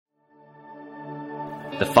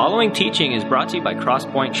The following teaching is brought to you by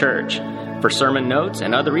Crosspoint Church. For sermon notes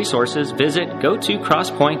and other resources, visit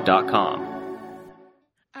gotocrosspoint.com.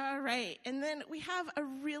 All right, and then we have a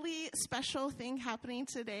really special thing happening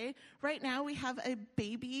today. Right now we have a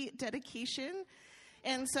baby dedication,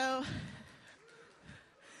 and so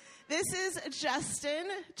this is Justin.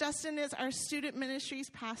 Justin is our student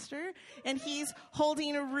ministries pastor, and he's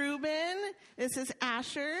holding Reuben. This is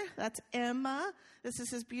Asher. That's Emma. This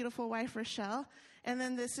is his beautiful wife, Rochelle. And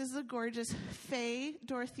then this is the gorgeous Faye,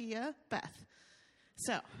 Dorothea, Beth.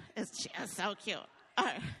 So, it's just so cute. All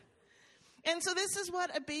right. And so this is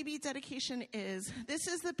what a baby dedication is. This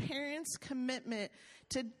is the parents' commitment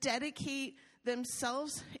to dedicate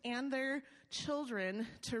themselves and their children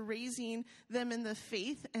to raising them in the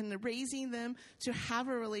faith and raising them to have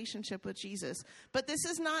a relationship with Jesus. But this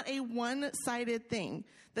is not a one-sided thing.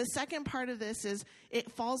 The second part of this is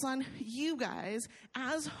it falls on you guys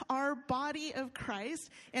as our body of Christ,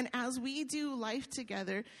 and as we do life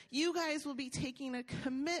together, you guys will be taking a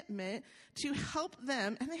commitment to help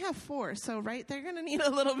them, and they have 4, so right, they're going to need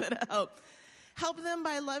a little bit of help. Help them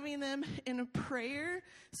by loving them in prayer.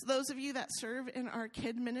 So those of you that serve in our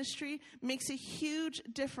kid ministry makes a huge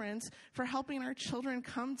difference for helping our children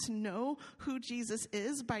come to know who Jesus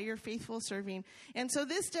is by your faithful serving. And so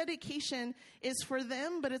this dedication is for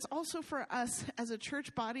them, but it's also for us as a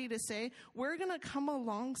church body to say, we're going to come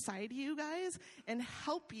alongside you guys and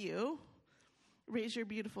help you raise your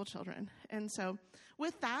beautiful children. And so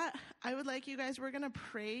with that, I would like you guys, we're going to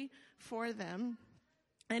pray for them.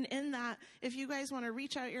 And in that, if you guys want to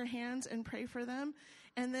reach out your hands and pray for them,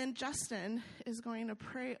 and then Justin is going to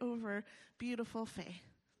pray over beautiful Faye.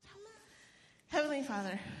 Heavenly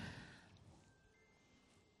Father,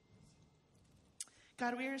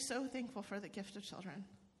 God, we are so thankful for the gift of children.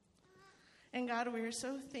 And God, we are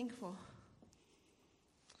so thankful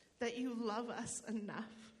that you love us enough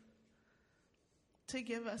to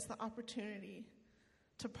give us the opportunity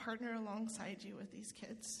to partner alongside you with these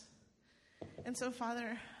kids. And so,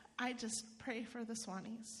 Father, I just pray for the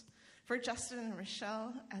Swannies, for Justin and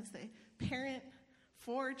Rochelle as they parent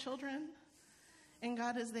 4 children. And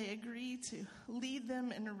God, as they agree to lead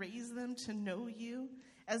them and raise them to know you,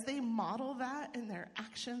 as they model that in their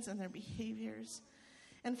actions and their behaviors.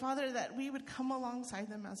 And Father, that we would come alongside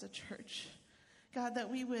them as a church. God, that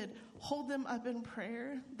we would hold them up in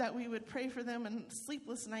prayer, that we would pray for them in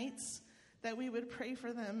sleepless nights, that we would pray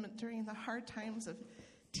for them during the hard times of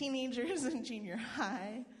teenagers in junior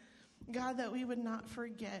high. God, that we would not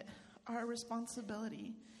forget our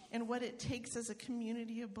responsibility and what it takes as a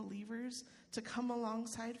community of believers to come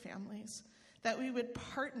alongside families, that we would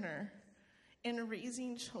partner in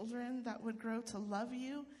raising children that would grow to love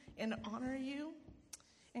you and honor you,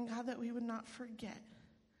 and God, that we would not forget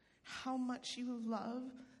how much you love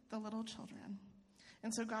the little children.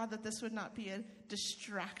 And so, God, that this would not be a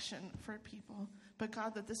distraction for people, but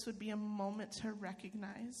God, that this would be a moment to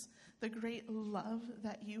recognize the great love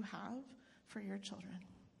that you have for your children.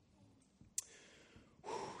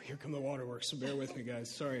 Here come the waterworks, so bear with me, guys.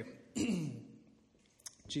 Sorry.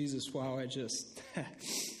 Jesus, wow, I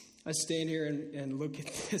stand here and look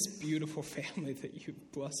at this beautiful family that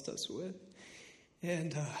you've blessed us with.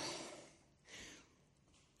 And,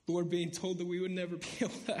 Lord, being told that we would never be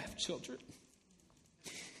able to have children.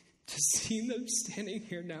 To see them standing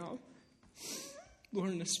here now,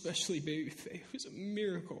 Lord, and especially baby Faye, who's a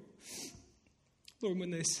miracle. Lord, when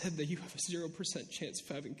they said that you have a 0% chance of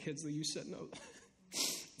having kids, that you said no.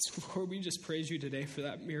 So, Lord, we just praise you today for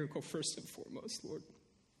that miracle first and foremost, Lord.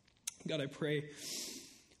 God, I pray,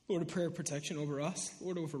 Lord, a prayer of protection over us,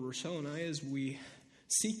 Lord, over Rochelle and I, as we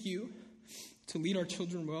seek you to lead our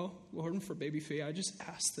children well, Lord, and for baby Faye, I just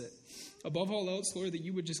ask that, above all else, Lord, that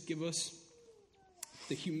you would just give us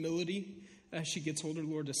the humility as she gets older,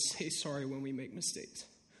 Lord, to say sorry when we make mistakes.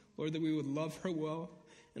 Lord, that we would love her well,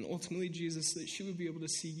 and ultimately, Jesus, that she would be able to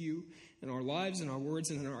see you in our lives, in our words,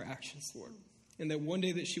 and in our actions, Lord. And that one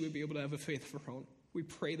day that she would be able to have a faith of her own. We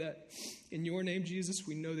pray that in your name, Jesus.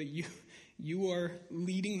 We know that you are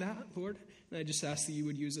leading that, Lord. And I just ask that you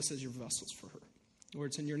would use us as your vessels for her. Lord,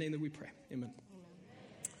 it's in your name that we pray. Amen.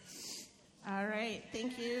 All right.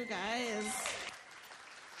 Thank you, guys.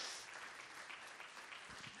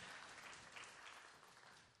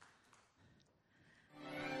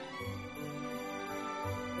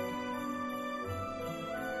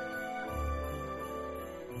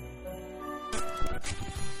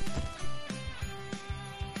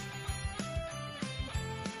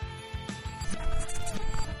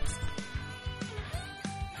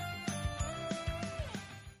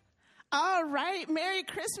 All right. right, Merry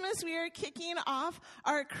Christmas. We are kicking off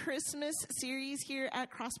our Christmas series here at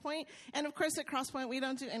Crosspoint. And of course, at Crosspoint, we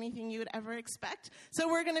don't do anything you would ever expect. So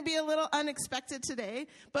we're going to be a little unexpected today.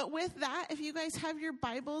 But with that, if you guys have your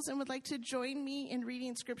Bibles and would like to join me in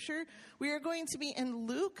reading Scripture, we are going to be in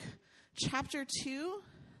Luke chapter 2,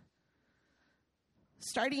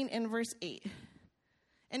 starting in verse 8.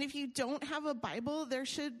 And if you don't have a Bible, there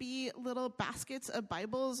should be little baskets of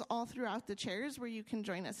Bibles all throughout the chairs where you can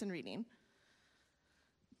join us in reading.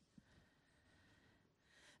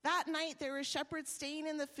 That night there were shepherds staying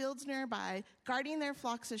in the fields nearby, guarding their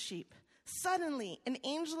flocks of sheep. Suddenly, an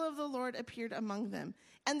angel of the Lord appeared among them,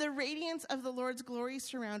 and the radiance of the Lord's glory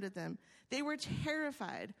surrounded them. They were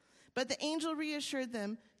terrified, but the angel reassured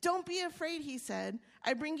them. "Don't be afraid," he said.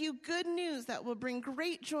 "I bring you good news that will bring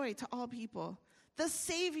great joy to all people. The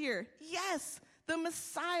Savior, yes, the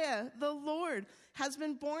Messiah, the Lord, has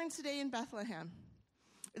been born today in Bethlehem,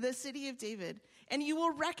 the city of David. And you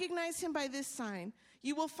will recognize him by this sign.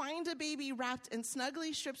 You will find a baby wrapped in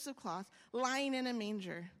snuggly strips of cloth, lying in a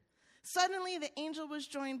manger." Suddenly the angel was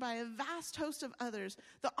joined by a vast host of others,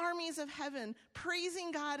 the armies of heaven,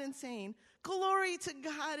 praising God and saying, "Glory to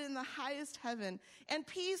God in the highest heaven, and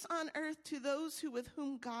peace on earth to those with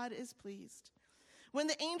whom God is pleased." When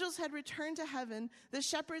the angels had returned to heaven, the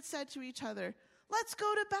shepherds said to each other, "Let's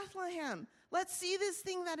go to Bethlehem. Let's see this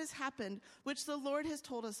thing that has happened, which the Lord has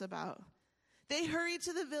told us about." They hurried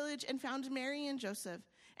to the village and found Mary and Joseph,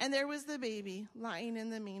 and there was the baby lying in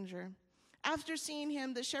the manger. After seeing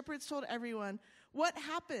him, the shepherds told everyone what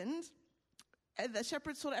happened. The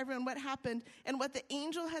shepherds told everyone what happened and what the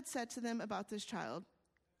angel had said to them about this child.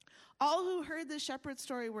 All who heard the shepherd's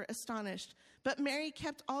story were astonished, but Mary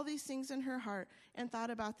kept all these things in her heart and thought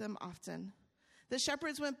about them often. The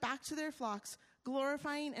shepherds went back to their flocks,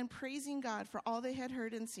 glorifying and praising God for all they had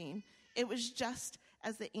heard and seen. It was just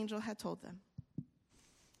as the angel had told them.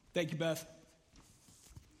 Thank you, Beth.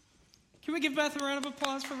 Can we give Beth a round of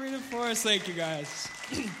applause for reading for us? Thank you, guys.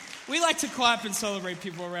 We like to clap and celebrate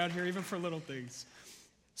people around here, even for little things.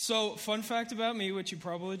 So, fun fact about me, which you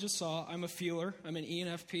probably just saw, I'm a feeler. I'm an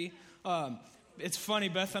ENFP. It's funny,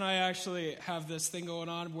 Beth and I actually have this thing going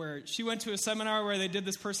on where she went to a seminar where they did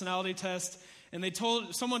this personality test, and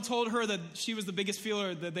someone told her that she was the biggest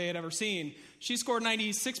feeler that they had ever seen. She scored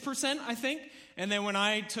 96%, I think, and then when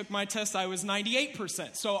I took my test, I was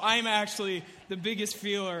 98%. So I'm actually the biggest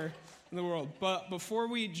feeler in the world. But before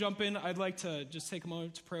we jump in, I'd like to just take a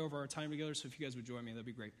moment to pray over our time together, so if you guys would join me, that'd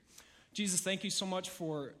be great. Jesus, thank you so much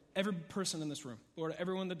for every person in this room. Lord,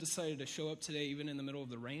 everyone that decided to show up today, even in the middle of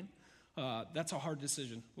the rain. That's a hard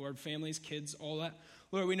decision. Lord, families, kids, all that.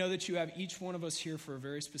 Lord, we know that you have each one of us here for a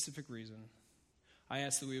very specific reason. I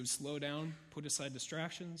ask that we would slow down, put aside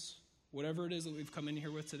distractions, whatever it is that we've come in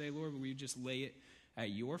here with today, Lord, we just lay it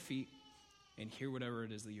at your feet and hear whatever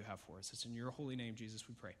it is that you have for us. It's in your holy name, Jesus,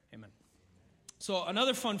 we pray. Amen. So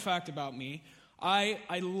another fun fact about me, I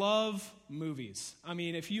love movies. I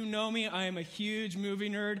mean, if you know me, I am a huge movie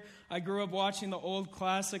nerd. I grew up watching the old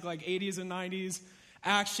classic, like 80s and 90s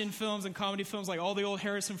action films and comedy films, like all the old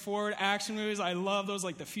Harrison Ford action movies. I love those,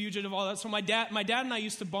 like The Fugitive, all that. So my dad and I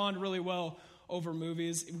used to bond really well over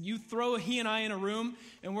movies. You throw he and I in a room,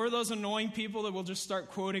 and we're those annoying people that will just start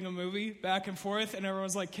quoting a movie back and forth, and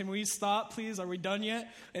everyone's like, "Can we stop, please? Are we done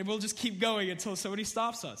yet?" And we'll just keep going until somebody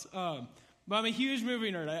stops us. But I'm a huge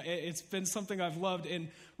movie nerd. It's been something I've loved. And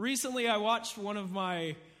recently I watched one of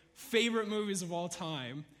my favorite movies of all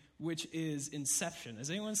time, which is Inception. Has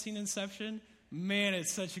anyone seen Inception? Man,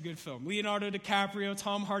 it's such a good film. Leonardo DiCaprio,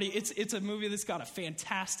 Tom Hardy. It's a movie that's got a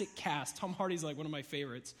fantastic cast. Tom Hardy's like one of my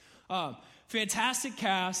favorites. Fantastic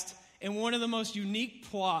cast and one of the most unique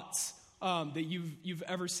plots that you've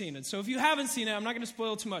ever seen. And so if you haven't seen it, I'm not going to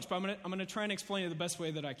spoil too much, but I'm going to try and explain it the best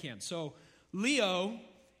way that I can. So Leo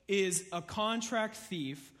is a contract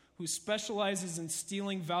thief who specializes in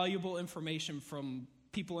stealing valuable information from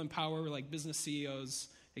people in power, like business CEOs,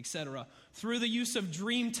 etc., through the use of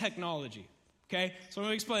dream technology. Okay? So I'm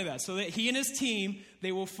going to explain that. So that he and his team,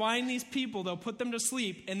 they will find these people, they'll put them to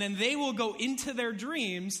sleep, and then they will go into their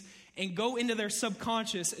dreams and go into their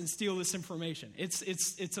subconscious and steal this information.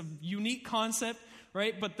 It's a unique concept,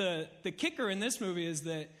 right? But the kicker in this movie is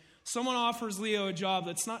that someone offers Leo a job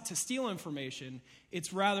that's not to steal information,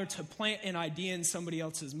 it's rather to plant an idea in somebody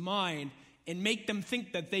else's mind and make them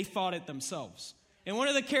think that they thought it themselves. And one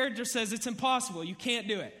of the characters says, "It's impossible, you can't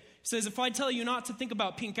do it." He says, "If I tell you not to think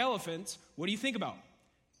about pink elephants, what do you think about?"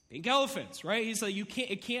 Pink elephants, right? He's like,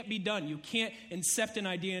 it can't be done. You can't incept an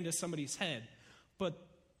idea into somebody's head. But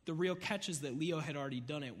the real catch is that Leo had already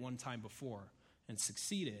done it one time before and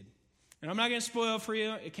succeeded. And I'm not going to spoil it for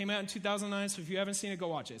you. It came out in 2009, so if you haven't seen it, go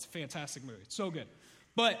watch it. It's a fantastic movie. It's so good.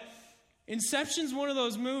 But Inception's one of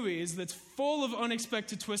those movies that's full of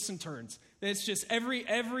unexpected twists and turns. It's just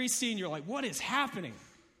every scene you're like, what is happening?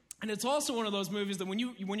 And it's also one of those movies that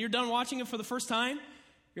when you're done watching it for the first time,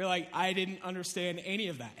 you're like, I didn't understand any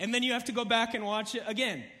of that. And then you have to go back and watch it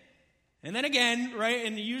again. And then again, right?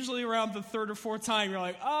 And usually around the third or fourth time, you're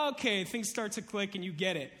like, oh, okay, things start to click and you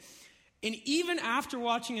get it. And even after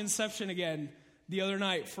watching Inception again the other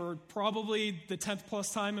night for probably the 10th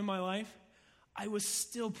plus time in my life, I was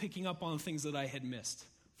still picking up on things that I had missed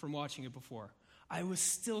from watching it before. I was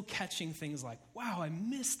still catching things like, wow, I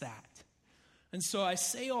missed that. And so I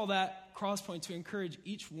say all that, Crosspoint, to encourage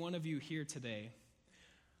each one of you here today.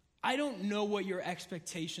 I don't know what your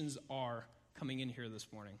expectations are coming in here this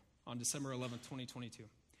morning on December 11th, 2022.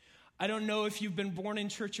 I don't know if you've been born in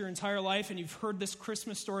church your entire life and you've heard this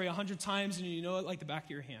Christmas story 100 times and you know it like the back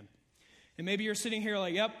of your hand. And maybe you're sitting here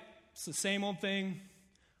like, yep, it's the same old thing.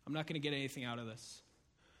 I'm not going to get anything out of this.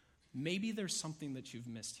 Maybe there's something that you've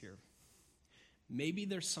missed here. Maybe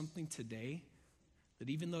there's something today that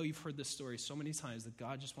even though you've heard this story so many times, that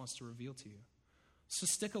God just wants to reveal to you. So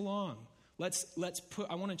stick along.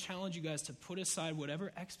 I want to challenge you guys to put aside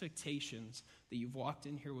whatever expectations that you've walked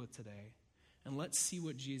in here with today, and let's see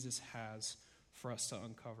what Jesus has for us to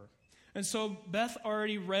uncover. And so Beth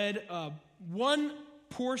already read one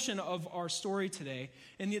portion of our story today,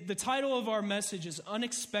 and the title of our message is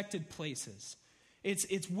Unexpected Places.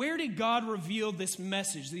 It's where did God reveal this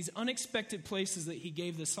message, these unexpected places that he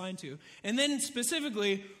gave the sign to, and then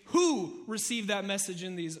specifically, who received that message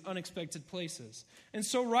in these unexpected places. And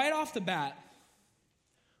so right off the bat,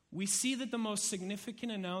 we see that the most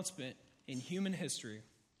significant announcement in human history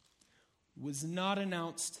was not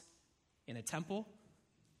announced in a temple,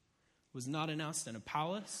 was not announced in a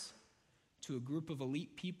palace, to a group of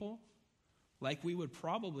elite people, like we would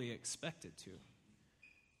probably expect it to.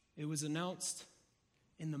 It was announced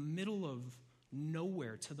in the middle of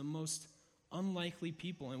nowhere to the most unlikely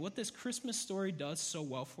people. And what this Christmas story does so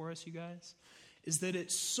well for us, you guys, is that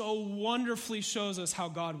it so wonderfully shows us how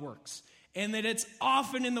God works, and that it's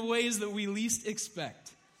often in the ways that we least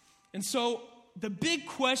expect. And so the big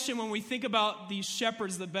question when we think about these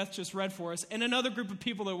shepherds that Beth just read for us, and another group of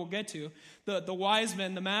people that we'll get to, the wise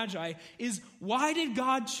men, the magi, is why did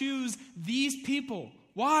God choose these people?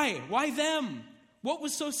 Why? Why them? What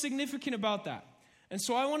was so significant about that? And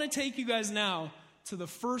so I want to take you guys now to the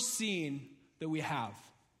first scene that we have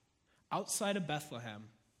outside of Bethlehem,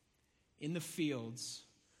 in the fields,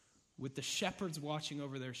 with the shepherds watching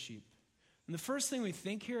over their sheep. And the first thing we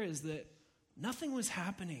think here is that nothing was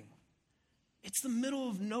happening. It's the middle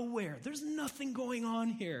of nowhere. There's nothing going on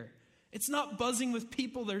here. It's not buzzing with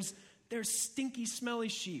people. There's stinky, smelly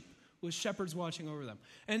sheep with shepherds watching over them.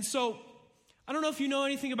 And so, I don't know if you know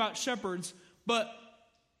anything about shepherds, but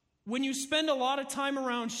when you spend a lot of time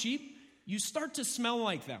around sheep, you start to smell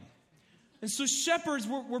like them. And so shepherds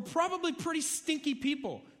were probably pretty stinky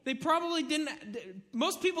people.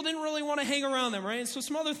 Most people didn't really want to hang around them, right? And so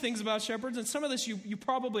some other things about shepherds, and some of this you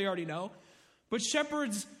probably already know, but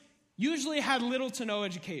shepherds usually had little to no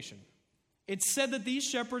education. It's said that these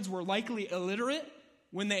shepherds were likely illiterate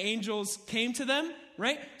when the angels came to them,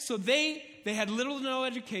 right? So they had little to no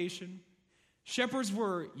education. Shepherds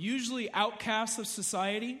were usually outcasts of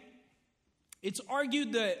society. It's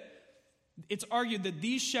argued that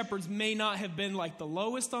these shepherds may not have been like the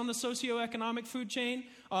lowest on the socioeconomic food chain,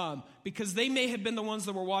 because they may have been the ones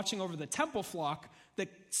that were watching over the temple flock that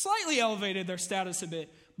slightly elevated their status a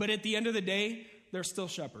bit. But at the end of the day, they're still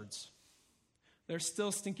shepherds. They're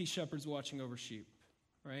still stinky shepherds watching over sheep,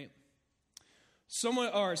 right?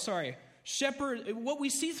 What we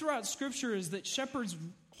see throughout Scripture is that shepherds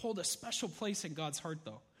hold a special place in God's heart,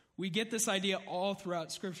 though. We get this idea all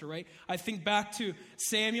throughout Scripture, right? I think back to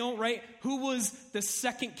Samuel, right? Who was the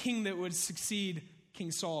second king that would succeed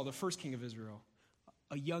King Saul, the first king of Israel?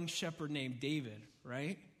 A young shepherd named David,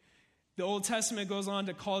 right? The Old Testament goes on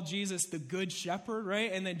to call Jesus the good shepherd,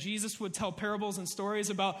 right? And then Jesus would tell parables and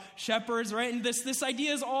stories about shepherds, right? And this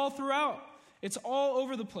idea is all throughout. It's all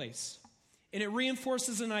over the place. And it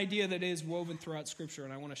reinforces an idea that is woven throughout Scripture,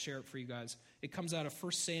 and I want to share it for you guys. It comes out of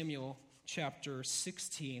 1 Samuel chapter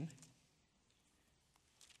 16,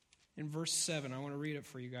 in verse 7. I want to read it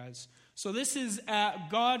for you guys. So this is,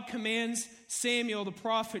 God commands Samuel the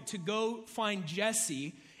prophet to go find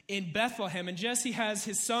Jesse in Bethlehem. And Jesse has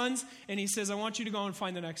his sons, and he says, I want you to go and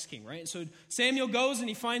find the next king, right? So Samuel goes and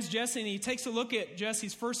he finds Jesse, and he takes a look at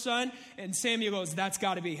Jesse's first son, and Samuel goes, that's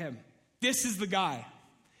got to be him. This is the guy.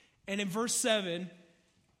 And in verse 7,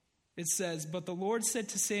 it says, but the Lord said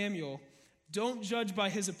to Samuel, Don't judge by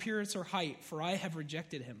his appearance or height, for I have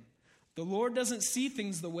rejected him. The Lord doesn't see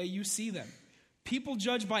things the way you see them. People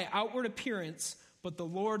judge by outward appearance, but the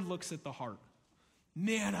Lord looks at the heart.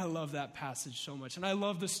 Man, I love that passage so much. And I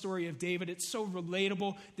love the story of David. It's so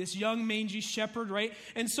relatable. This young mangy shepherd, right?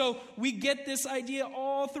 And so we get this idea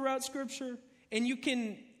all throughout Scripture. And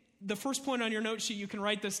the first point on your note sheet, you can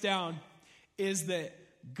write this down, is that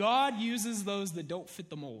God uses those that don't fit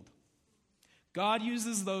the mold. God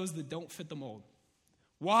uses those that don't fit the mold.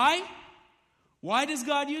 Why? Why does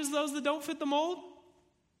God use those that don't fit the mold?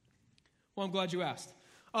 Well, I'm glad you asked.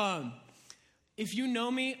 If you know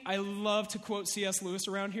me, I love to quote C.S. Lewis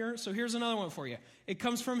around here. So here's another one for you. It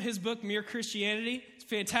comes from his book, Mere Christianity. It's a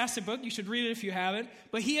fantastic book. You should read it if you haven't.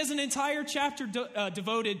 But he has an entire chapter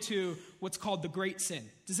devoted to what's called the great sin.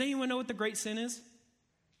 Does anyone know what the great sin is?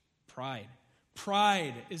 Pride.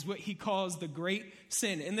 Pride is what he calls the great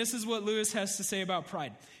sin. And this is what Lewis has to say about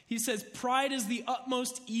pride. He says, pride is the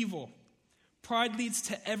utmost evil. Pride leads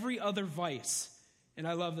to every other vice. And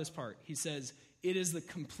I love this part. He says, it is the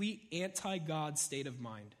complete anti-God state of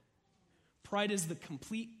mind. Pride is the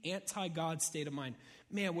complete anti-God state of mind.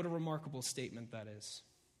 Man, what a remarkable statement that is.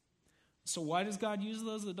 So why does God use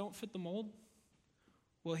those that don't fit the mold?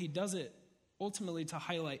 Well, he does it ultimately to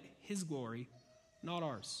highlight his glory, not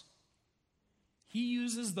ours. He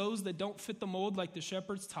uses those that don't fit the mold, like the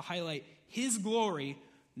shepherds, to highlight his glory,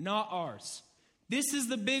 not ours. This is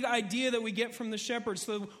the big idea that we get from the shepherds.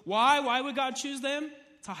 So why? Why would God choose them?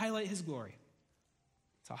 To highlight his glory.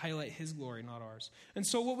 To highlight his glory, not ours. And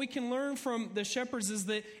so what we can learn from the shepherds is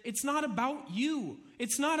that it's not about you.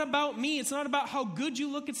 It's not about me. It's not about how good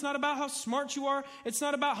you look. It's not about how smart you are. It's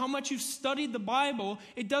not about how much you've studied the Bible.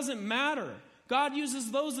 It doesn't matter. God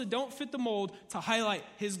uses those that don't fit the mold to highlight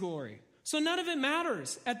his glory. So none of it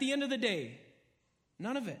matters at the end of the day.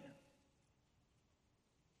 None of it.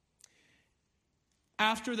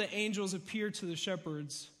 After the angels appeared to the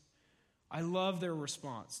shepherds, I love their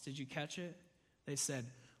response. Did you catch it? They said,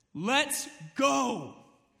 let's go.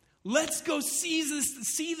 Let's go see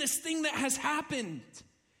this thing that has happened.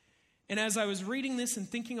 And as I was reading this and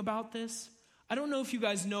thinking about this, I don't know if you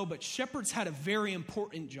guys know, but shepherds had a very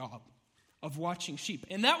important job of watching sheep.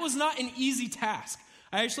 And that was not an easy task.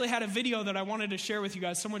 I actually had a video that I wanted to share with you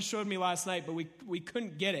guys. Someone showed me last night, but we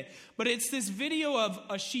couldn't get it. But it's this video of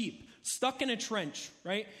a sheep stuck in a trench,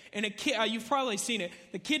 right? And a kid, you've probably seen it.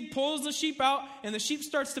 The kid pulls the sheep out, and the sheep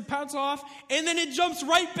starts to pounce off, and then it jumps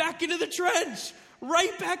right back into the trench.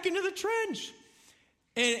 Right back into the trench.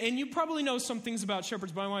 And you probably know some things about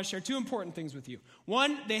shepherds, but I want to share two important things with you.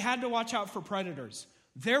 One, they had to watch out for predators.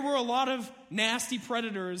 There were a lot of nasty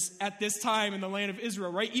predators at this time in the land of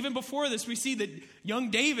Israel, right? Even before this, we see that young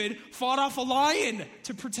David fought off a lion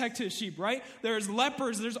to protect his sheep, right? There's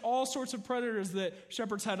lepers, there's all sorts of predators that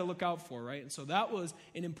shepherds had to look out for, right? And so that was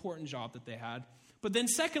an important job that they had. But then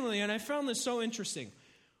secondly, and I found this so interesting,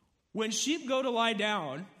 when sheep go to lie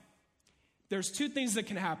down, there's two things that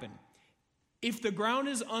can happen. If the ground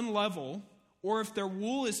is unlevel, or if their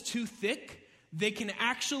wool is too thick, they can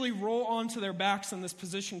actually roll onto their backs in this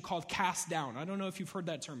position called cast down. I don't know if you've heard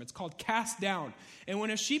that term. It's called cast down. And when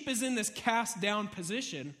a sheep is in this cast down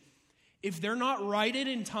position, if they're not righted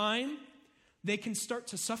in time, they can start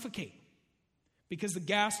to suffocate because the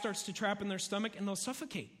gas starts to trap in their stomach and they'll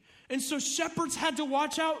suffocate. And so shepherds had to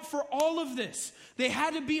watch out for all of this. They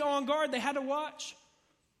had to be on guard. They had to watch.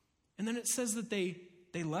 And then it says that they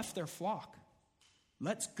left their flock.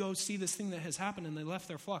 Let's go see this thing that has happened, and they left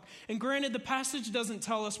their flock. And granted, the passage doesn't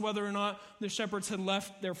tell us whether or not the shepherds had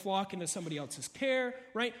left their flock into somebody else's care,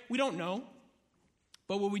 right? We don't know.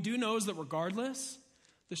 But what we do know is that regardless,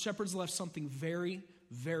 the shepherds left something very,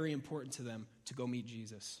 very important to them to go meet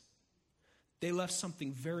Jesus. They left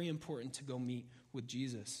something very important to go meet with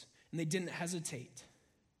Jesus, and they didn't hesitate.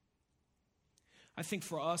 I think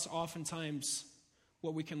for us, oftentimes,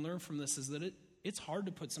 what we can learn from this is that it's hard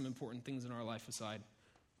to put some important things in our life aside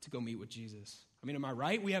to go meet with Jesus. I mean, am I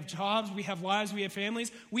right? We have jobs, we have lives, we have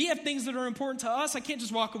families. We have things that are important to us. I can't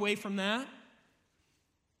just walk away from that.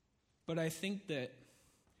 But I think that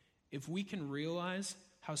if we can realize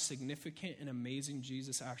how significant and amazing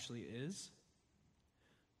Jesus actually is,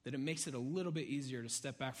 that it makes it a little bit easier to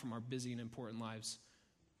step back from our busy and important lives,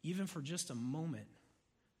 even for just a moment,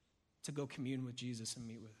 to go commune with Jesus and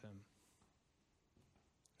meet with him.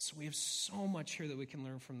 So we have so much here that we can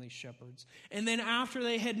learn from these shepherds. And then after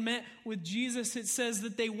they had met with Jesus, it says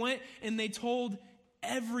that they went and they told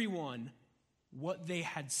everyone what they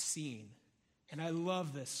had seen. And I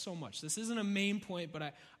love this so much. This isn't a main point, but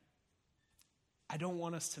I don't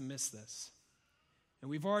want us to miss this. And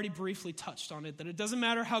we've already briefly touched on it, that it doesn't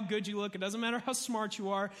matter how good you look, it doesn't matter how smart you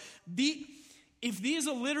are. If these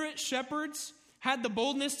illiterate shepherds had the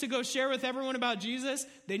boldness to go share with everyone about Jesus,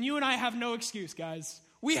 then you and I have no excuse, guys.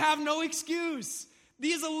 We have no excuse.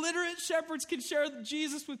 These illiterate shepherds can share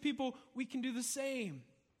Jesus with people. We can do the same.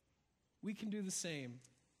 We can do the same.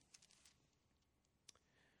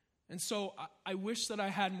 And so I wish that I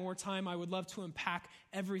had more time. I would love to unpack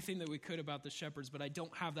everything that we could about the shepherds, but I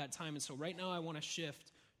don't have that time. And so right now I want to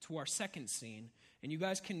shift to our second scene. And you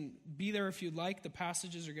guys can be there if you'd like. The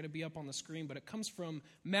passages are going to be up on the screen, but it comes from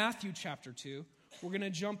Matthew chapter 2. We're going to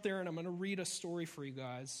jump there, and I'm going to read a story for you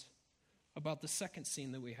guys about the second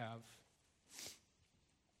scene that we have.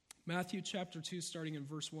 Matthew chapter 2, starting in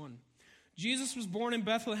verse 1. Jesus was born in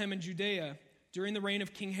Bethlehem in Judea during the reign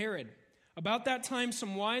of King Herod. About that time,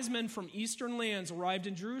 some wise men from eastern lands arrived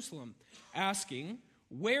in Jerusalem, asking,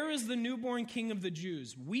 "Where is the newborn King of the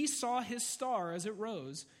Jews? We saw his star as it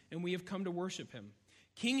rose, and we have come to worship him."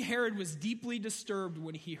 King Herod was deeply disturbed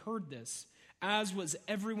when he heard this, as was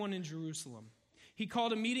everyone in Jerusalem. He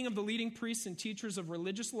called a meeting of the leading priests and teachers of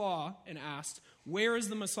religious law and asked, "Where is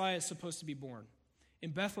the Messiah supposed to be born?"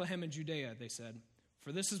 "In Bethlehem in Judea," they said,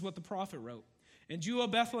 "for this is what the prophet wrote. And you, O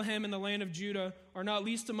Bethlehem, in the land of Judah, are not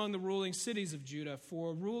least among the ruling cities of Judah, for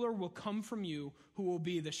a ruler will come from you who will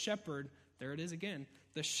be the shepherd," there it is again,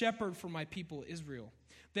 "the shepherd for my people Israel."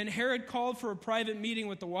 Then Herod called for a private meeting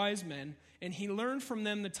with the wise men, and he learned from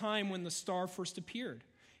them the time when the star first appeared.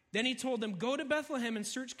 Then he told them, "Go to Bethlehem and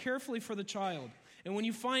search carefully for the child. And when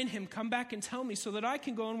you find him, come back and tell me so that I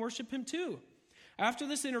can go and worship him too." After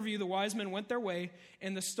this interview, the wise men went their way,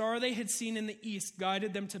 and the star they had seen in the east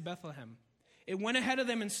guided them to Bethlehem. It went ahead of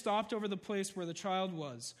them and stopped over the place where the child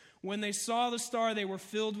was. When they saw the star, they were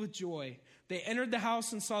filled with joy. They entered the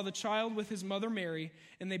house and saw the child with his mother Mary,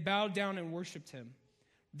 and they bowed down and worshipped him.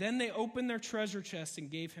 Then they opened their treasure chest and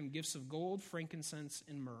gave him gifts of gold, frankincense,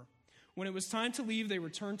 and myrrh. When it was time to leave, they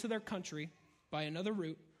returned to their country by another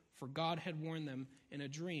route, for God had warned them in a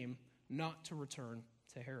dream not to return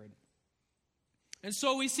to Herod. And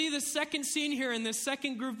so we see the second scene here in this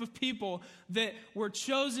second group of people that were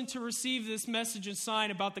chosen to receive this message and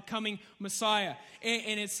sign about the coming Messiah.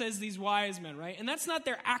 And it says these wise men, right? And that's not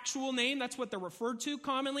their actual name. That's what they're referred to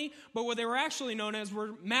commonly. But what they were actually known as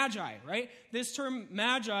were magi, right? This term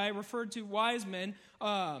magi referred to wise men.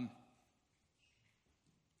 When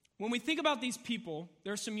we think about these people,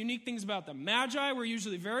 there are some unique things about them. Magi were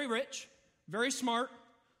usually very rich, very smart.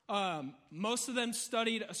 Most of them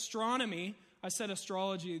studied astronomy. I said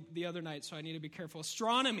astrology the other night, so I need to be careful.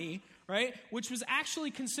 Astronomy, right, which was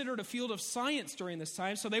actually considered a field of science during this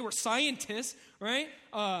time. So they were scientists, right?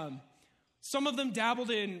 Some of them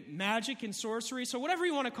dabbled in magic and sorcery. So whatever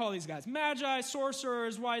you want to call these guys, magi,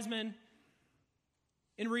 sorcerers, wise men.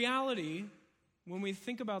 In reality, when we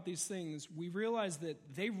think about these things, we realize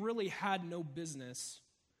that they really had no business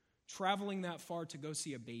traveling that far to go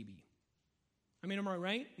see a baby. I mean, am I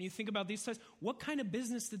right? And you think about these guys, what kind of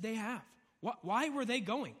business did they have? Why were they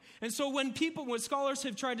going? And so when scholars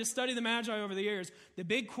have tried to study the Magi over the years, the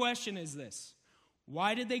big question is this: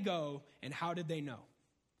 why did they go and how did they know?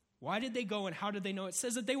 Why did they go and how did they know? It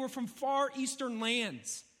says that they were from far eastern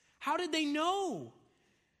lands. How did they know?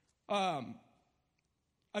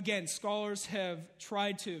 Again, scholars have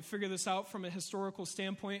tried to figure this out from a historical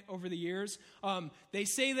standpoint over the years. They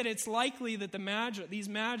say that it's likely that these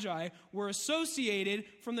magi were associated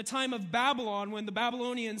from the time of Babylon, when the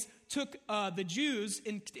Babylonians took the Jews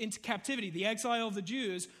into captivity, the exile of the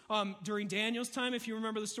Jews during Daniel's time. If you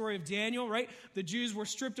remember the story of Daniel, right? The Jews were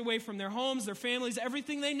stripped away from their homes, their families,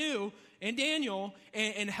 everything they knew, and Daniel,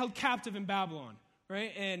 and held captive in Babylon,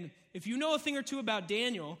 right? And if you know a thing or two about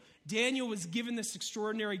Daniel was given this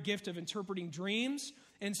extraordinary gift of interpreting dreams.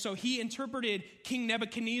 And so he interpreted King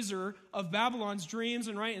Nebuchadnezzar of Babylon's dreams,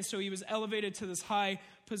 and so he was elevated to this high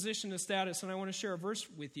position of status. And I want to share a verse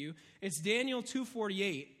with you. It's Daniel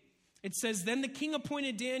 2:48. It says, "Then the king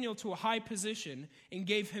appointed Daniel to a high position and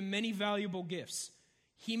gave him many valuable gifts.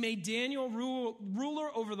 He made Daniel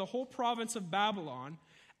ruler over the whole province of Babylon,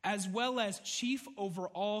 as well as chief over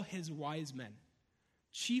all his wise men."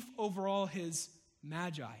 Chief over all his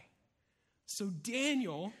magi. So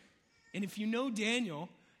Daniel, and if you know Daniel,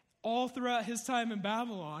 all throughout his time in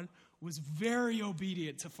Babylon, was very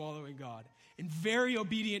obedient to following God and very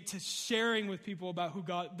obedient to sharing with people about who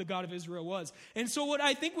the God of Israel was. And so what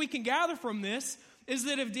I think we can gather from this is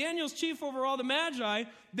that if Daniel's chief over all the magi,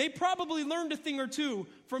 they probably learned a thing or two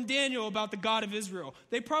from Daniel about the God of Israel.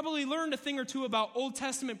 They probably learned a thing or two about Old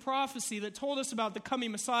Testament prophecy that told us about the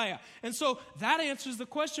coming Messiah. And so that answers the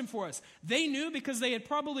question for us. They knew because they had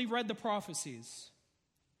probably read the prophecies.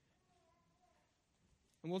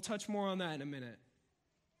 And we'll touch more on that in a minute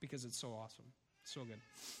because it's so awesome. So good.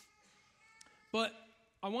 But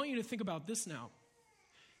I want you to think about this now.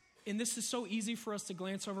 And this is so easy for us to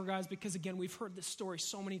glance over, guys, because, again, we've heard this story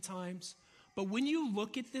so many times. But when you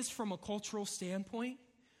look at this from a cultural standpoint,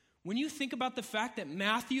 when you think about the fact that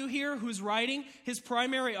Matthew here, who's writing, his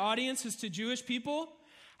primary audience is to Jewish people,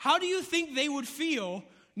 how do you think they would feel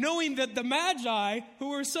knowing that the Magi, who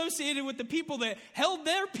were associated with the people that held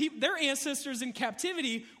their ancestors in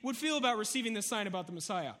captivity, would feel about receiving this sign about the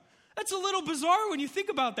Messiah? That's a little bizarre when you think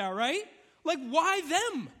about that, right? Like, why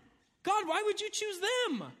them? God, why would you choose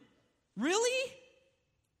them? Really?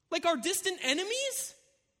 Like our distant enemies?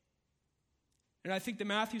 And I think that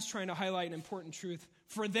Matthew's trying to highlight an important truth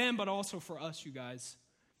for them, but also for us, you guys.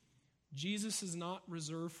 Jesus is not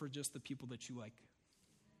reserved for just the people that you like.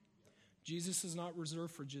 Jesus is not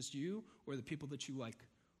reserved for just you or the people that you like.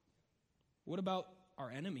 What about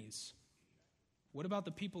our enemies? What about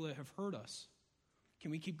the people that have hurt us?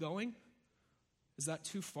 Can we keep going? Is that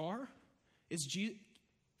too far?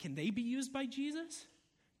 Can they be used by Jesus?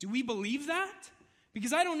 Do we believe that?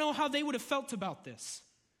 Because I don't know how they would have felt about this.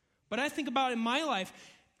 But I think about in my life,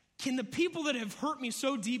 can the people that have hurt me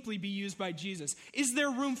so deeply be used by Jesus? Is there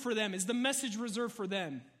room for them? Is the message reserved for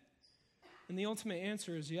them? And the ultimate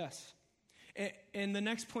answer is yes. And the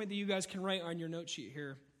next point that you guys can write on your note sheet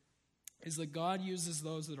here is that God uses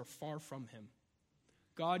those that are far from him.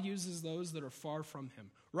 God uses those that are far from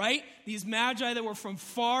him, right? These magi that were from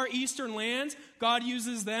far eastern lands, God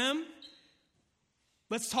uses them.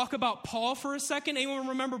 Let's talk about Paul for a second. Anyone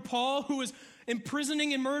remember Paul, who was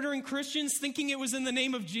imprisoning and murdering Christians thinking it was in the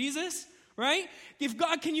name of Jesus, right? If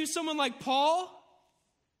God can use someone like Paul,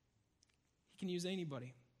 he can use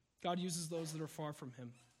anybody. God uses those that are far from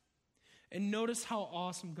him. And notice how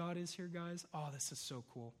awesome God is here, guys. Oh, this is so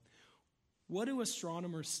cool. What do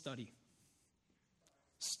astronomers study?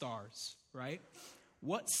 Stars, right?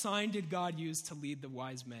 What sign did God use to lead the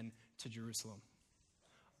wise men to Jerusalem?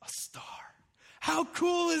 A star. How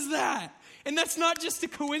cool is that? And that's not just a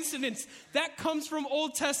coincidence. That comes from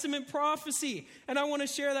Old Testament prophecy. And I want to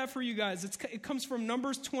share that for you guys. It comes from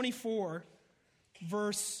Numbers 24,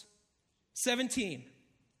 verse 17.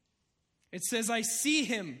 It says, I see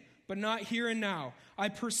him, but not here and now. I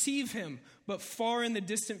perceive him, but far in the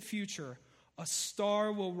distant future. A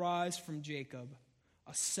star will rise from Jacob.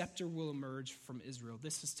 A scepter will emerge from Israel.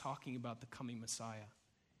 This is talking about the coming Messiah.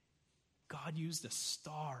 God used a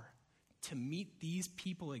star to meet these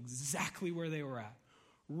people exactly where they were at.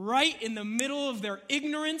 Right in the middle of their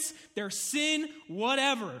ignorance, their sin,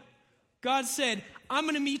 whatever. God said, I'm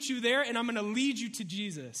going to meet you there and I'm going to lead you to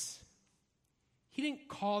Jesus. He didn't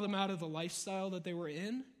call them out of the lifestyle that they were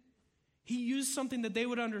in. He used something that they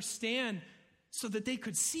would understand so that they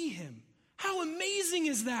could see him. How amazing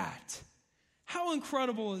is that? How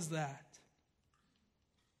incredible is that?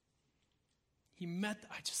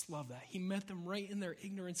 I just love that. He met them right in their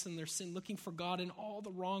ignorance and their sin, looking for God in all the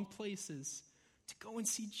wrong places to go and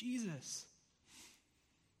see Jesus.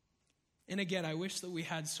 And again, I wish that we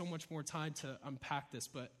had so much more time to unpack this,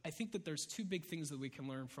 but I think that there's two big things that we can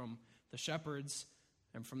learn from the shepherds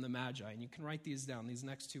and from the Magi. And you can write these down, these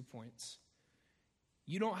next 2 points.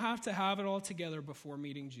 You don't have to have it all together before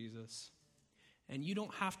meeting Jesus. And you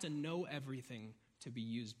don't have to know everything to be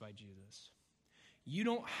used by Jesus. You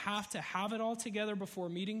don't have to have it all together before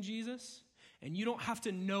meeting Jesus. And you don't have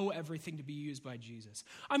to know everything to be used by Jesus.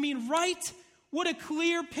 I mean, right? What a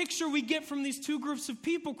clear picture we get from these two groups of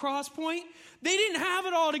people, Crosspoint. They didn't have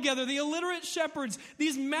it all together. The illiterate shepherds,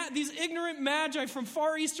 these ignorant magi from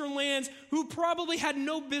far eastern lands who probably had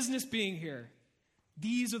no business being here.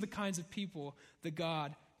 These are the kinds of people that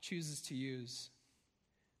God chooses to use.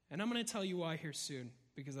 And I'm going to tell you why here soon,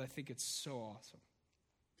 because I think it's so awesome.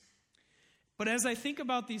 But as I think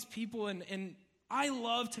about these people, and I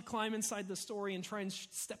love to climb inside the story and try and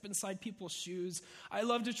step inside people's shoes. I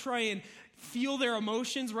love to try and feel their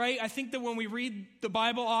emotions, right? I think that when we read the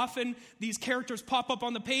Bible, often these characters pop up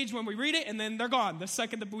on the page when we read it, and then they're gone the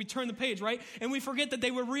second that we turn the page, right? And we forget that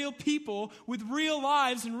they were real people with real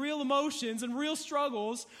lives and real emotions and real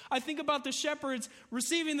struggles. I think about the shepherds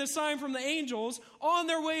receiving the sign from the angels on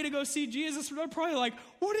their way to go see Jesus. They're probably like,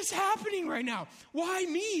 what is happening right now? Why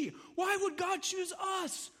me? Why would God choose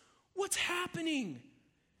us? What's happening?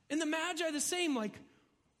 And the Magi the same, like,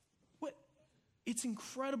 what? It's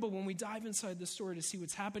incredible when we dive inside the story to see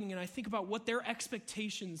what's happening, and I think about what their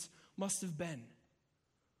expectations must have been.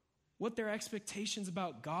 What their expectations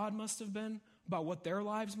about God must have been, about what their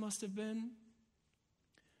lives must have been.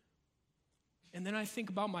 And then I think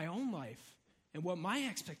about my own life and what my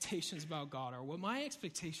expectations about God are, what my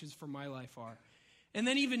expectations for my life are. And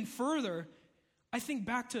then even further, I think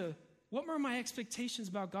back to what were my expectations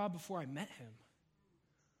about God before I met him?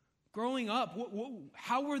 growing up,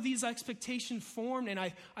 how were these expectations formed? And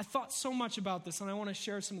I thought so much about this, and I want to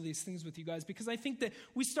share some of these things with you guys, because I think that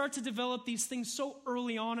we start to develop these things so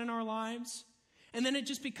early on in our lives, and then it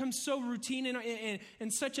just becomes so routine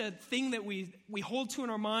and such a thing that we hold to in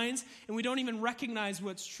our minds, and we don't even recognize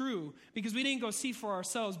what's true, because we didn't go see for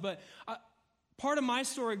ourselves. But part of my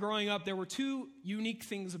story growing up, there were two unique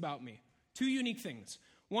things about me. Two unique things.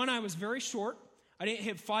 One, I was very short. I didn't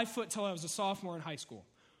hit 5 foot till I was a sophomore in high school.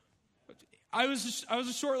 I was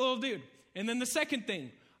a short little dude. And then the second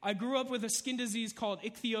thing, I grew up with a skin disease called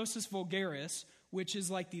ichthyosis vulgaris, which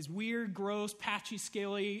is like these weird, gross, patchy,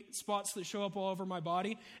 scaly spots that show up all over my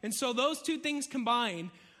body. And so those two things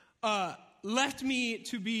combined left me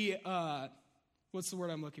to be, what's the word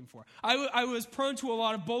I'm looking for? I was prone to a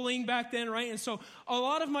lot of bullying back then, right? And so a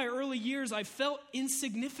lot of my early years, I felt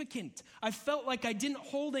insignificant. I felt like I didn't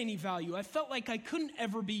hold any value. I felt like I couldn't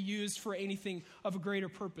ever be used for anything of a greater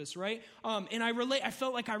purpose, right? And I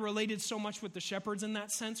felt like I related so much with the shepherds in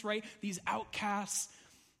that sense, right? These outcasts.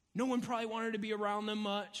 No one probably wanted to be around them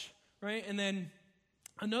much, right? And then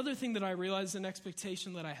another thing that I realized, an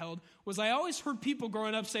expectation that I held, was I always heard people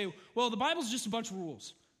growing up say, well, the Bible's just a bunch of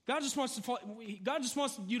rules. God just wants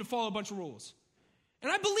you to follow a bunch of rules.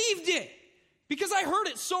 And I believed it because I heard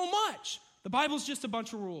it so much. The Bible's just a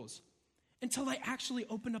bunch of rules. Until I actually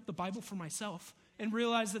opened up the Bible for myself and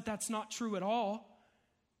realized that that's not true at all.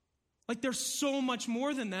 Like, there's so much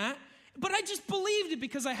more than that. But I just believed it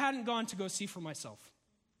because I hadn't gone to go see for myself.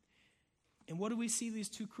 And what do we see these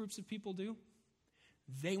two groups of people do?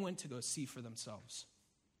 They went to go see for themselves.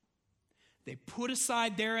 They put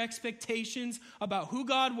aside their expectations about who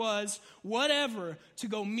God was, whatever, to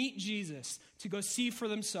go meet Jesus, to go see for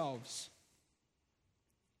themselves.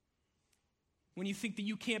 When you think that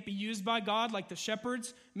you can't be used by God like the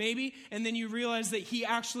shepherds, maybe, and then you realize that he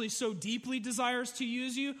actually so deeply desires to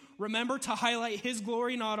use you, remember to highlight his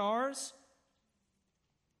glory, not ours.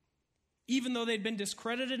 Even though they'd been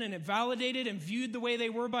discredited and invalidated and viewed the way they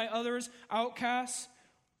were by others, outcasts.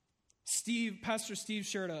 Pastor Steve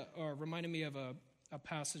shared reminded me of a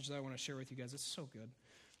passage that I want to share with you guys. It's so good.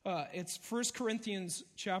 It's 1 Corinthians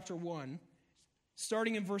chapter 1,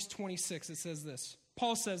 starting in verse 26. It says this.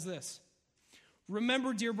 Paul says this.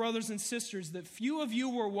 Remember, dear brothers and sisters, that few of you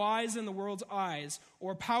were wise in the world's eyes,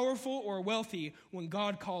 or powerful or wealthy when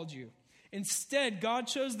God called you. Instead, God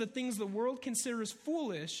chose the things the world considers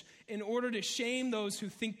foolish in order to shame those who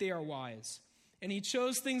think they are wise. And he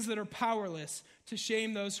chose things that are powerless to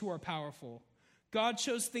shame those who are powerful. God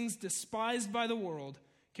chose things despised by the world.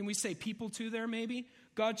 Can we say people too there maybe?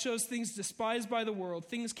 God chose things despised by the world,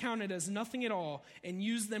 things counted as nothing at all, and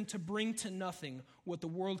used them to bring to nothing what the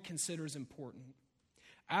world considers important.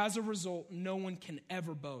 As a result, no one can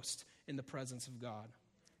ever boast in the presence of God.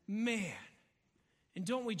 Man. And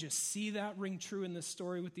don't we just see that ring true in this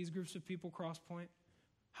story with these groups of people, Crosspoint?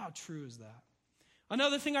 How true is that?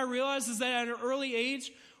 Another thing I realized is that at an early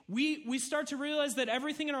age, we start to realize that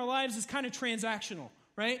everything in our lives is kind of transactional,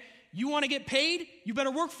 right? You want to get paid, you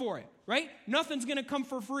better work for it, right? Nothing's going to come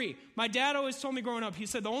for free. My dad always told me growing up, he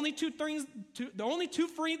said the only two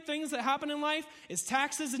free things that happen in life is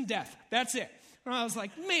taxes and death. That's it. And I was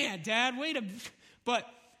like, man, Dad, but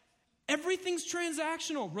everything's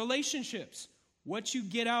transactional. Relationships. What you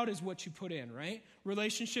get out is what you put in, right?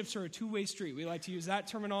 Relationships are a two-way street. We like to use that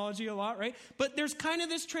terminology a lot, right? But there's kind of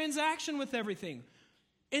this transaction with everything.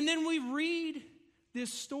 And then we read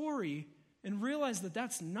this story and realize that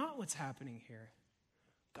that's not what's happening here.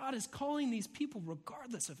 God is calling these people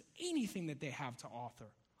regardless of anything that they have to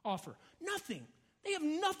offer. Nothing. They have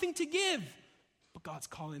nothing to give. But God's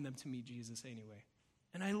calling them to meet Jesus anyway.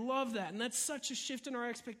 And I love that. And that's such a shift in our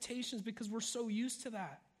expectations because we're so used to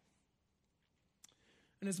that.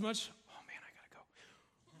 And as much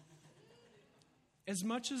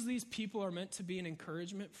as these people are meant to be an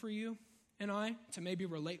encouragement for you and I to maybe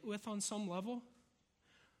relate with on some level,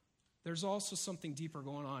 there's also something deeper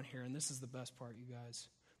going on here, and this is the best part, you guys.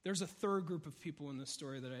 There's a third group of people in this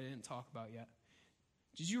story that I didn't talk about yet.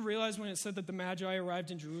 Did you realize when it said that the Magi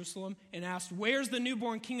arrived in Jerusalem and asked, "Where's the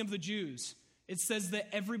newborn king of the Jews?" It says that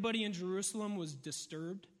everybody in Jerusalem was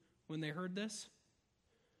disturbed when they heard this.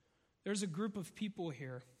 There's a group of people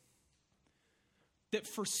here that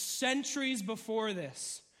for centuries before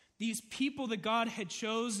this, these people that God had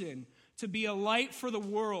chosen to be a light for the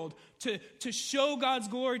world, to show God's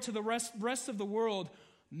glory to the rest of the world,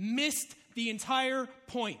 missed the entire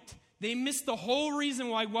point. They missed the whole reason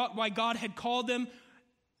why God had called them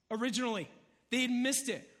originally. They had missed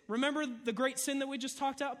it. Remember the great sin that we just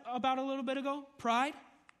talked about a little bit ago? Pride?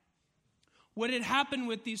 What had happened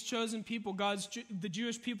with these chosen people, the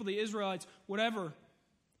Jewish people, the Israelites, whatever,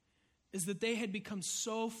 is that they had become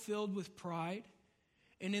so filled with pride,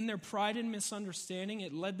 and in their pride and misunderstanding,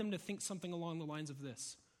 it led them to think something along the lines of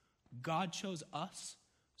this: God chose us,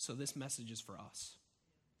 so this message is for us.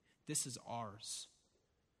 This is ours.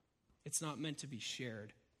 It's not meant to be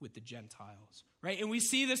shared with the Gentiles, right? And we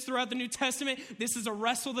see this throughout the New Testament. This is a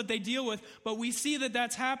wrestle that they deal with, but we see that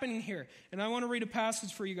that's happening here. And I want to read a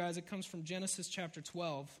passage for you guys. It comes from Genesis chapter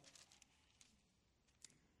 12.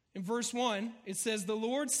 In verse 1, it says, "The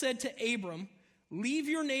Lord said to Abram, 'Leave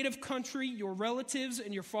your native country, your relatives,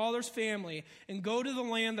 and your father's family, and go to the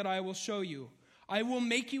land that I will show you. I will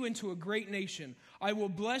make you into a great nation. I will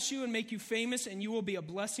bless you and make you famous, and you will be a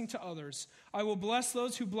blessing to others. I will bless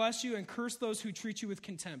those who bless you and curse those who treat you with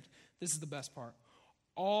contempt.'" This is the best part.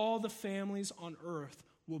 "All the families on earth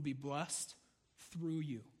will be blessed through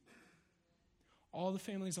you." All the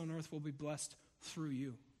families on earth will be blessed through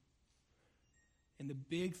you. And the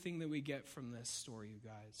big thing that we get from this story, you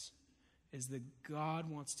guys, is that God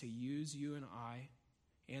wants to use you and I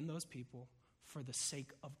and those people for the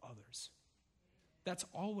sake of others. That's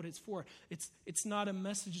all what it's for. It's not a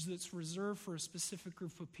message that's reserved for a specific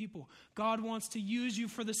group of people. God wants to use you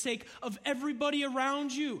for the sake of everybody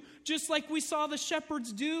around you, just like we saw the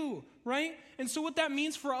shepherds do, right? And so what that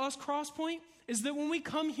means for us, Crosspoint, is that when we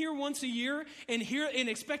come here once a year and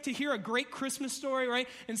expect to hear a great Christmas story, right,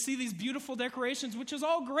 and see these beautiful decorations, which is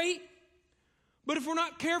all great, but if we're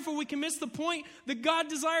not careful, we can miss the point that God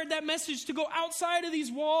desired that message to go outside of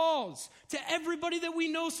these walls to everybody that we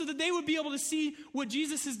know so that they would be able to see what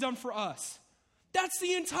Jesus has done for us. That's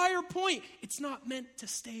the entire point. It's not meant to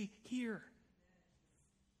stay here.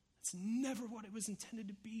 It's never what it was intended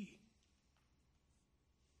to be.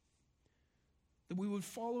 That we would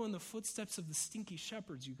follow in the footsteps of the stinky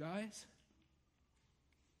shepherds, you guys,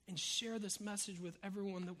 and share this message with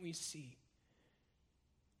everyone that we see.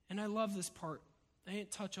 And I love this part. I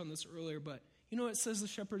didn't touch on this earlier, but you know what it says the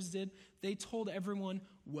shepherds did? They told everyone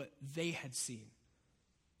what they had seen.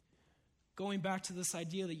 Going back to this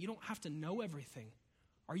idea that you don't have to know everything.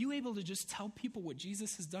 Are you able to just tell people what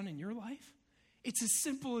Jesus has done in your life? It's as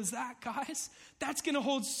simple as that, guys. That's going to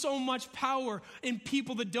hold so much power in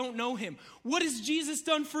people that don't know him. What has Jesus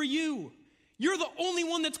done for you? You're the only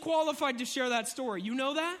one that's qualified to share that story. You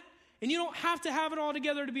know that? And you don't have to have it all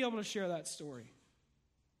together to be able to share that story.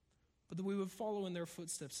 But that we would follow in their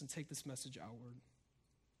footsteps and take this message outward.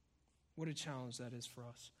 What a challenge that is for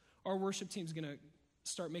us. Our worship team's going to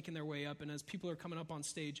start making their way up, and as people are coming up on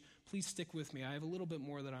stage, please stick with me. I have a little bit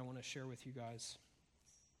more that I want to share with you guys.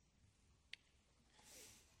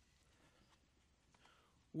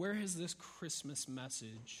 Where has this Christmas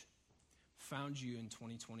message found you in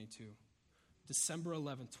 2022? December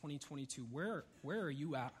 11th, 2022. Where are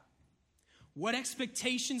you at? What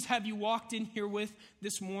expectations have you walked in here with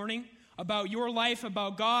this morning about your life,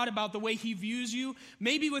 about God, about the way he views you?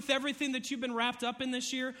 Maybe with everything that you've been wrapped up in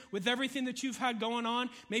this year, with everything that you've had going on,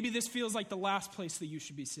 maybe this feels like the last place that you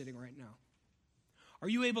should be sitting right now. Are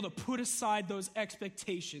you able to put aside those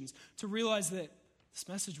expectations to realize that this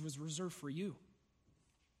message was reserved for you?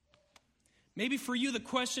 Maybe for you, the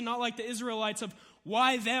question, not like the Israelites of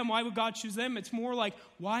why them? Why would God choose them? It's more like,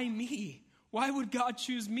 why me? Why would God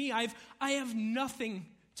choose me? I have nothing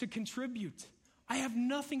to contribute. I have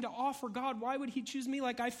nothing to offer God. Why would he choose me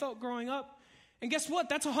like I felt growing up? And guess what?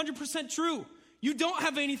 That's 100% true. You don't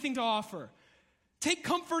have anything to offer. Take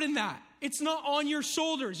comfort in that. It's not on your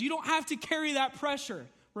shoulders. You don't have to carry that pressure.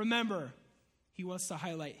 Remember, he wants to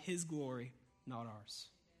highlight his glory, not ours.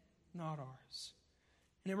 Not ours.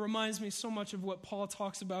 And it reminds me so much of what Paul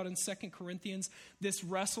talks about in 2 Corinthians, this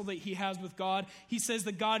wrestle that he has with God. He says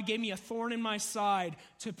that God gave me a thorn in my side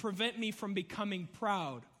to prevent me from becoming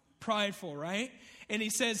prideful, right? And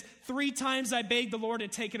he says, 3 times I begged the Lord to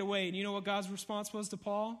take it away. And you know what God's response was to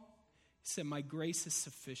Paul? He said, my grace is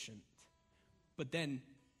sufficient. But then,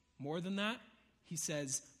 more than that, he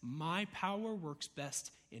says, my power works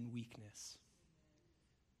best in weakness.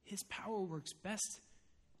 His power works best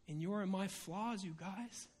in your and my flaws, you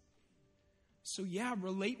guys. So yeah,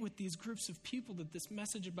 relate with these groups of people that this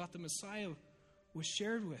message about the Messiah was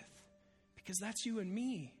shared with, because that's you and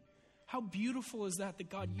me. How beautiful is that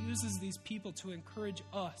God uses these people to encourage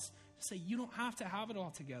us to say, you don't have to have it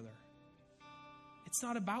all together. It's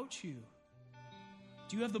not about you.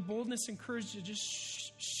 Do you have the boldness and courage to just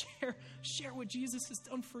share what Jesus has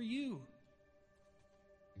done for you?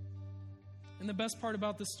 And the best part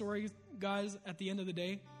about this story, guys, at the end of the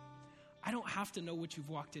day, I don't have to know what you've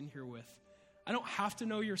walked in here with. I don't have to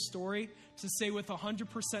know your story to say with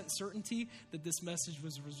 100% certainty that this message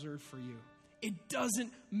was reserved for you. It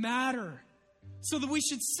doesn't matter. So that we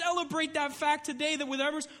should celebrate that fact today, that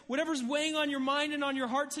whatever's weighing on your mind and on your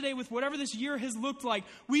heart today, with whatever this year has looked like,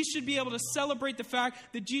 we should be able to celebrate the fact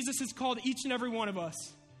that Jesus has called each and every one of us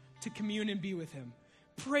to commune and be with him.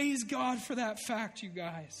 Praise God for that fact, you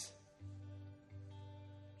guys.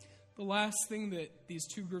 The last thing that these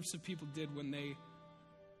two groups of people did when they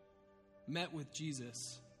met with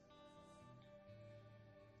Jesus,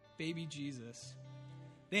 baby Jesus,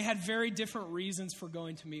 they had very different reasons for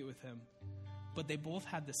going to meet with him. But they both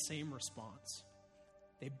had the same response.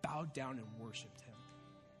 They bowed down and worshiped him.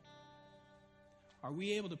 Are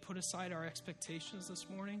we able to put aside our expectations this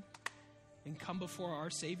morning and come before our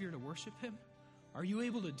Savior to worship him? Are you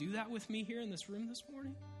able to do that with me here in this room this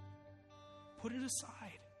morning? Put it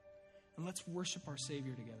aside and let's worship our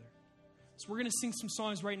Savior together. So we're going to sing some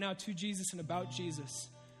songs right now to Jesus and about Jesus.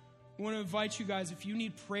 I want to invite you guys, if you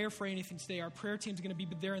need prayer for anything today, our prayer team's going to be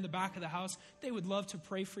there in the back of the house. They would love to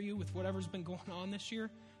pray for you with whatever's been going on this year.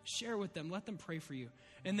 Share with them. Let them pray for you.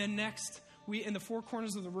 And then next, in the four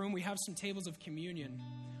corners of the room, we have some tables of communion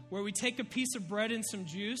where we take a piece of bread and some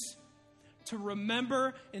juice to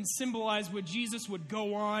remember and symbolize what Jesus would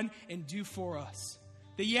go on and do for us.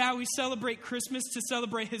 That, yeah, we celebrate Christmas to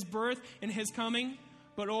celebrate his birth and his coming,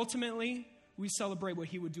 but ultimately, we celebrate what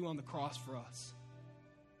he would do on the cross for us.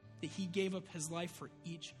 That he gave up his life for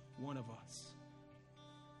each one of us.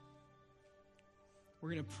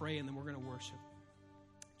 We're going to pray and then we're going to worship.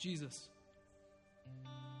 Jesus,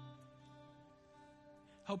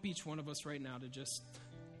 help each one of us right now to just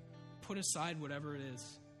put aside whatever it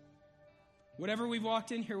is. Whatever we've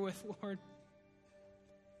walked in here with, Lord,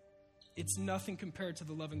 it's nothing compared to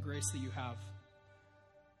the love and grace that you have.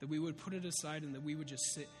 That we would put it aside and that we would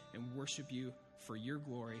just sit and worship you for your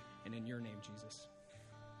glory and in your name, Jesus.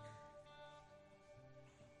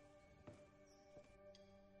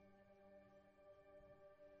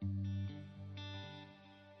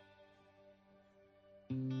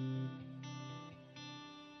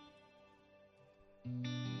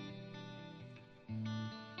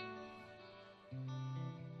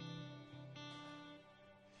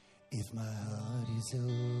 If my heart is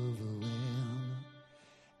overwhelmed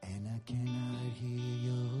and I cannot hear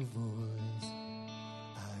your voice,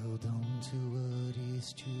 I hold on to what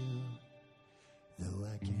is true, though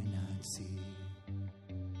I cannot see.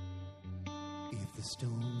 If the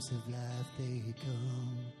storms of life they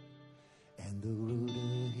come and the road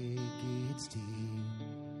ahead gets deep,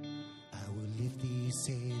 I will lift these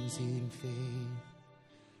hands in faith.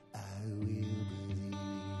 I will believe.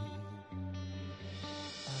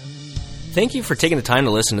 Thank you for taking the time to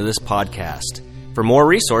listen to this podcast. For more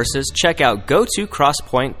resources, check out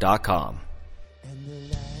gotocrosspoint.com. And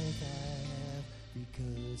the